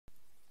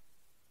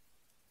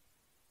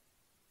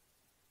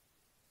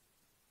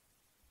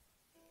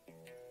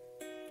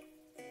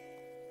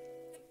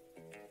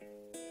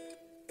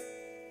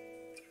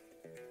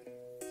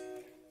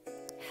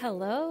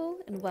Hello,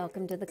 and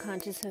welcome to the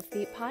Conscious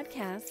Hoofbeat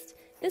podcast.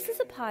 This is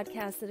a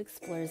podcast that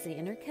explores the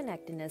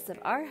interconnectedness of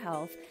our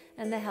health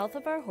and the health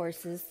of our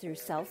horses through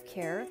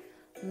self-care,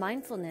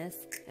 mindfulness,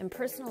 and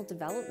personal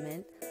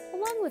development,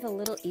 along with a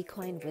little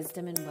equine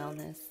wisdom and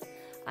wellness.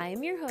 I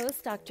am your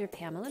host, Dr.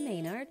 Pamela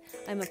Maynard.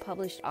 I'm a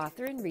published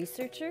author and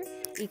researcher,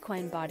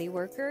 equine body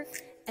worker,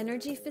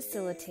 energy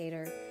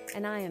facilitator,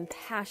 and I am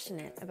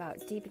passionate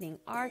about deepening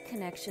our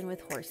connection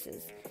with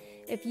horses.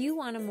 If you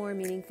want a more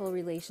meaningful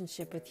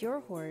relationship with your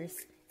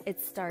horse, it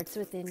starts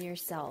within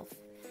yourself.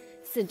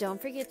 So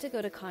don't forget to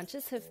go to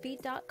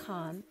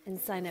conscioushoofbeat.com and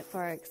sign up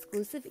for our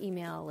exclusive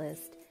email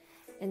list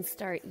and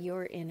start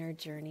your inner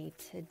journey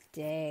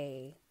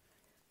today.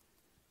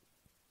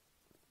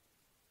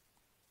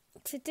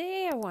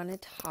 Today I want to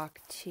talk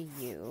to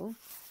you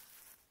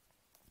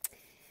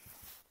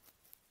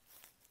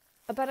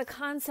about a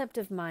concept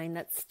of mine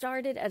that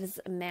started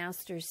as a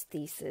master's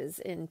thesis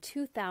in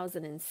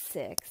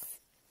 2006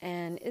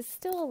 and is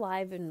still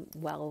alive and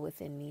well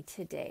within me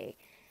today.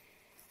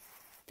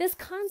 This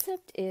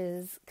concept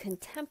is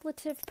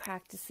contemplative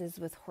practices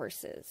with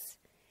horses,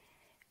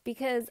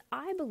 because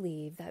I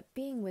believe that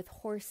being with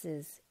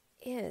horses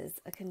is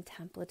a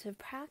contemplative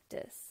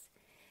practice.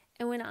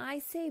 And when I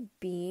say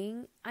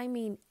being, I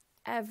mean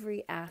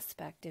every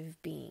aspect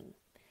of being.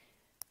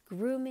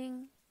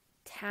 Grooming,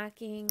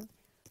 tacking,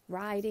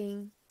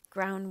 riding,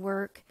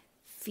 groundwork,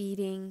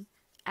 feeding,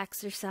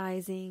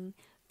 exercising,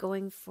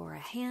 going for a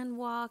hand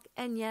walk,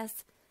 and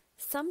yes,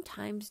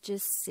 sometimes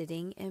just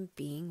sitting and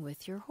being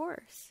with your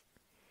horse.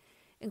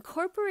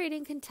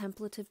 Incorporating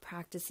contemplative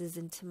practices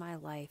into my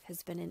life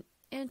has been an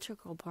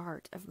integral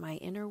part of my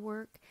inner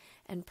work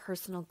and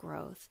personal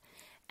growth,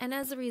 and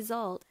as a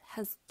result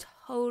has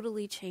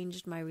totally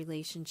changed my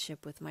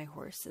relationship with my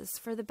horses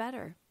for the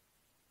better.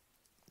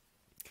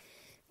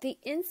 The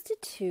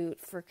Institute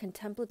for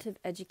Contemplative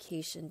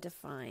Education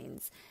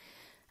defines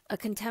a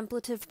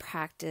contemplative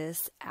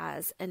practice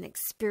as an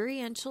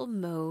experiential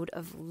mode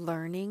of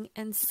learning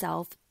and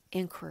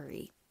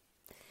self-inquiry.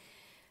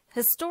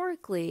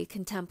 Historically,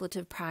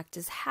 contemplative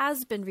practice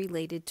has been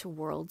related to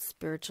world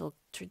spiritual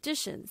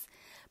traditions,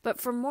 but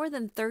for more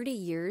than 30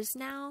 years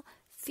now,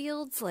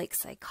 fields like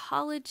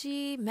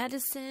psychology,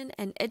 medicine,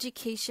 and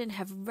education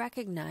have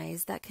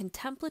recognized that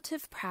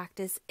contemplative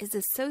practice is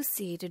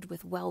associated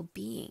with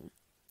well-being.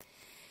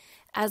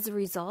 As a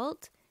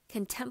result,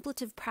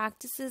 contemplative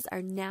practices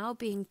are now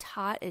being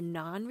taught in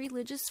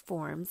non-religious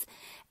forms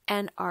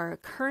and are a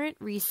current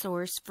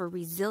resource for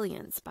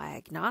resilience by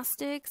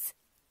agnostics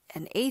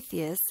and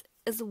atheists,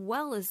 as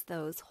well as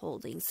those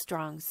holding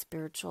strong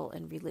spiritual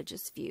and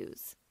religious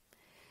views.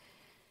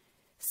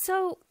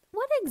 So,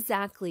 what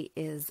exactly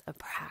is a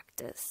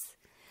practice?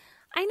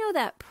 I know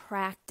that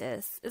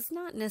practice is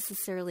not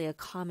necessarily a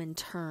common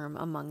term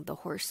among the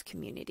horse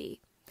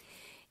community.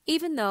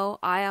 Even though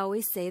I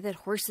always say that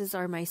horses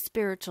are my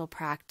spiritual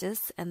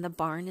practice and the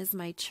barn is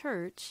my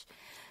church,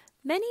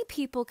 many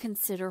people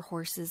consider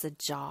horses a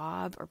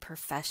job or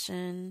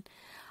profession,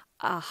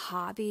 a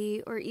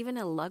hobby, or even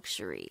a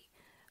luxury,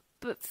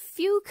 but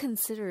few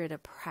consider it a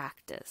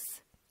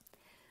practice.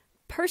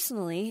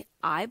 Personally,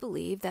 I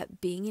believe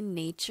that being in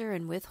nature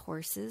and with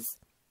horses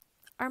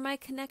are my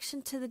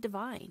connection to the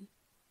divine.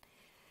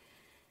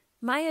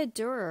 Maya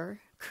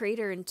Durer,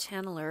 creator and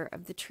channeler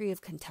of the Tree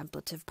of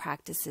Contemplative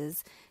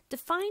Practices,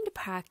 defined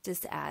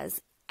practice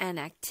as an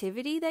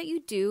activity that you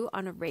do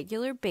on a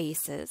regular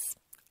basis,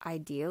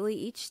 ideally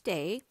each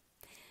day,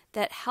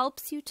 that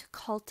helps you to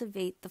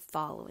cultivate the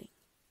following: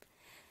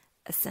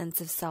 a sense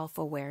of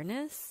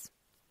self-awareness,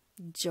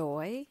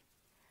 joy,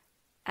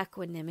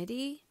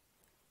 equanimity,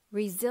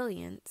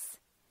 resilience,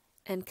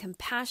 and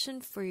compassion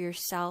for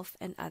yourself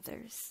and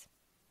others.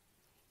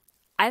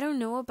 I don't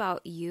know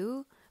about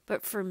you,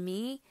 but for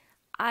me,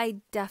 I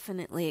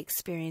definitely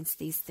experience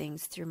these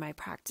things through my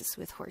practice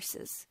with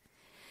horses.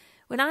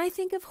 When I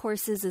think of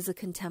horses as a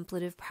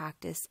contemplative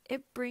practice,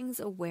 it brings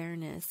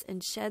awareness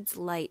and sheds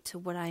light to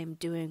what I am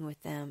doing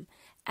with them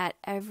at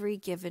every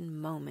given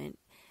moment,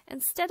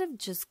 instead of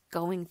just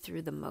going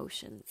through the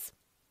motions.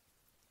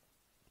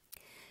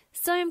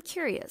 So I'm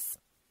curious,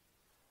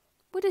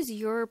 what is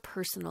your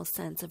personal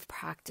sense of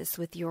practice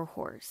with your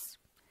horse?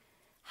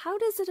 How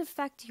does it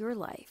affect your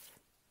life?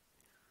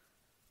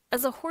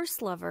 As a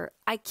horse lover,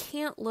 I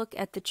can't look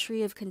at the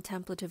Tree of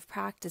Contemplative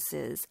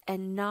Practices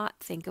and not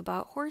think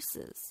about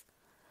horses.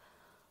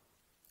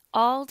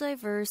 All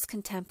diverse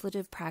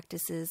contemplative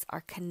practices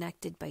are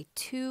connected by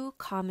two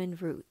common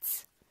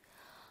roots.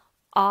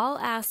 All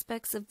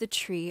aspects of the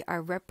tree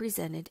are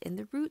represented in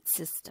the root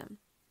system,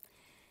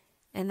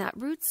 and that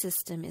root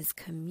system is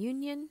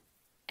communion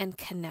and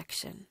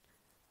connection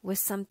with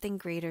something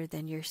greater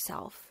than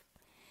yourself,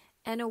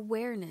 and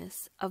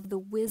awareness of the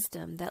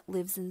wisdom that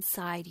lives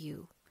inside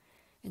you,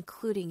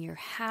 including your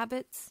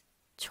habits,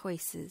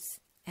 choices,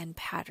 and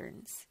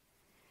patterns.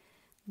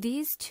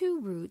 These two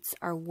roots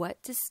are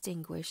what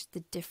distinguish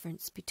the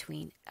difference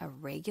between a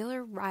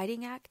regular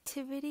riding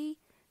activity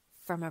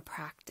from a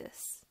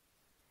practice.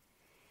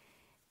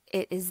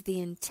 It is the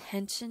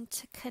intention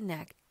to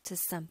connect to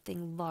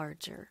something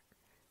larger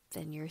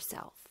within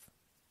yourself.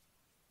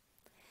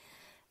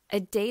 A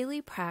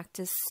daily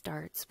practice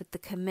starts with the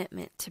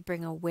commitment to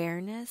bring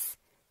awareness,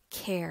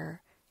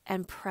 care,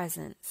 and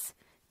presence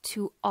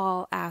to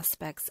all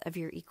aspects of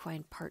your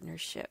equine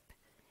partnership.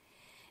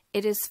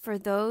 It is for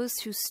those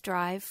who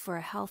strive for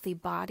a healthy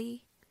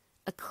body,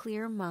 a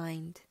clear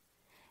mind,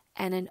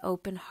 and an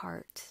open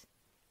heart,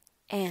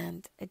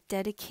 and a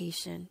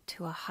dedication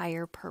to a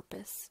higher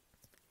purpose.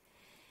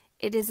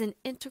 It is an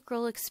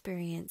integral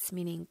experience,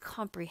 meaning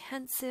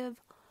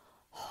comprehensive,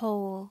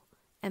 whole,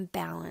 and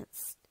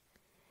balanced.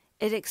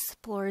 It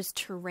explores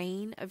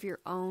terrain of your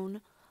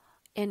own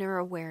inner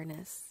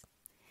awareness.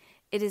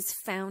 It is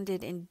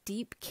founded in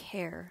deep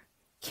care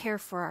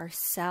for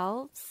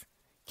ourselves,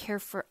 care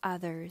for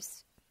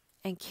others,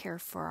 and care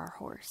for our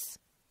horse.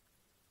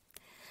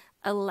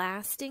 A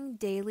lasting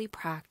daily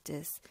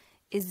practice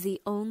is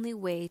the only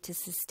way to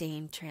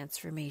sustain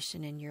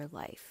transformation in your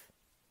life.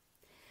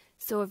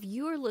 So if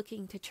you are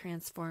looking to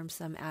transform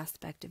some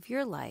aspect of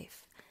your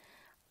life,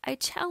 I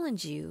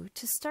challenge you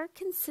to start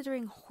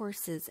considering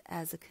horses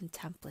as a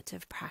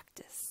contemplative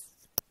practice.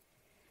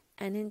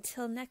 And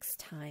until next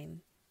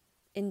time,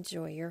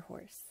 enjoy your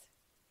horse.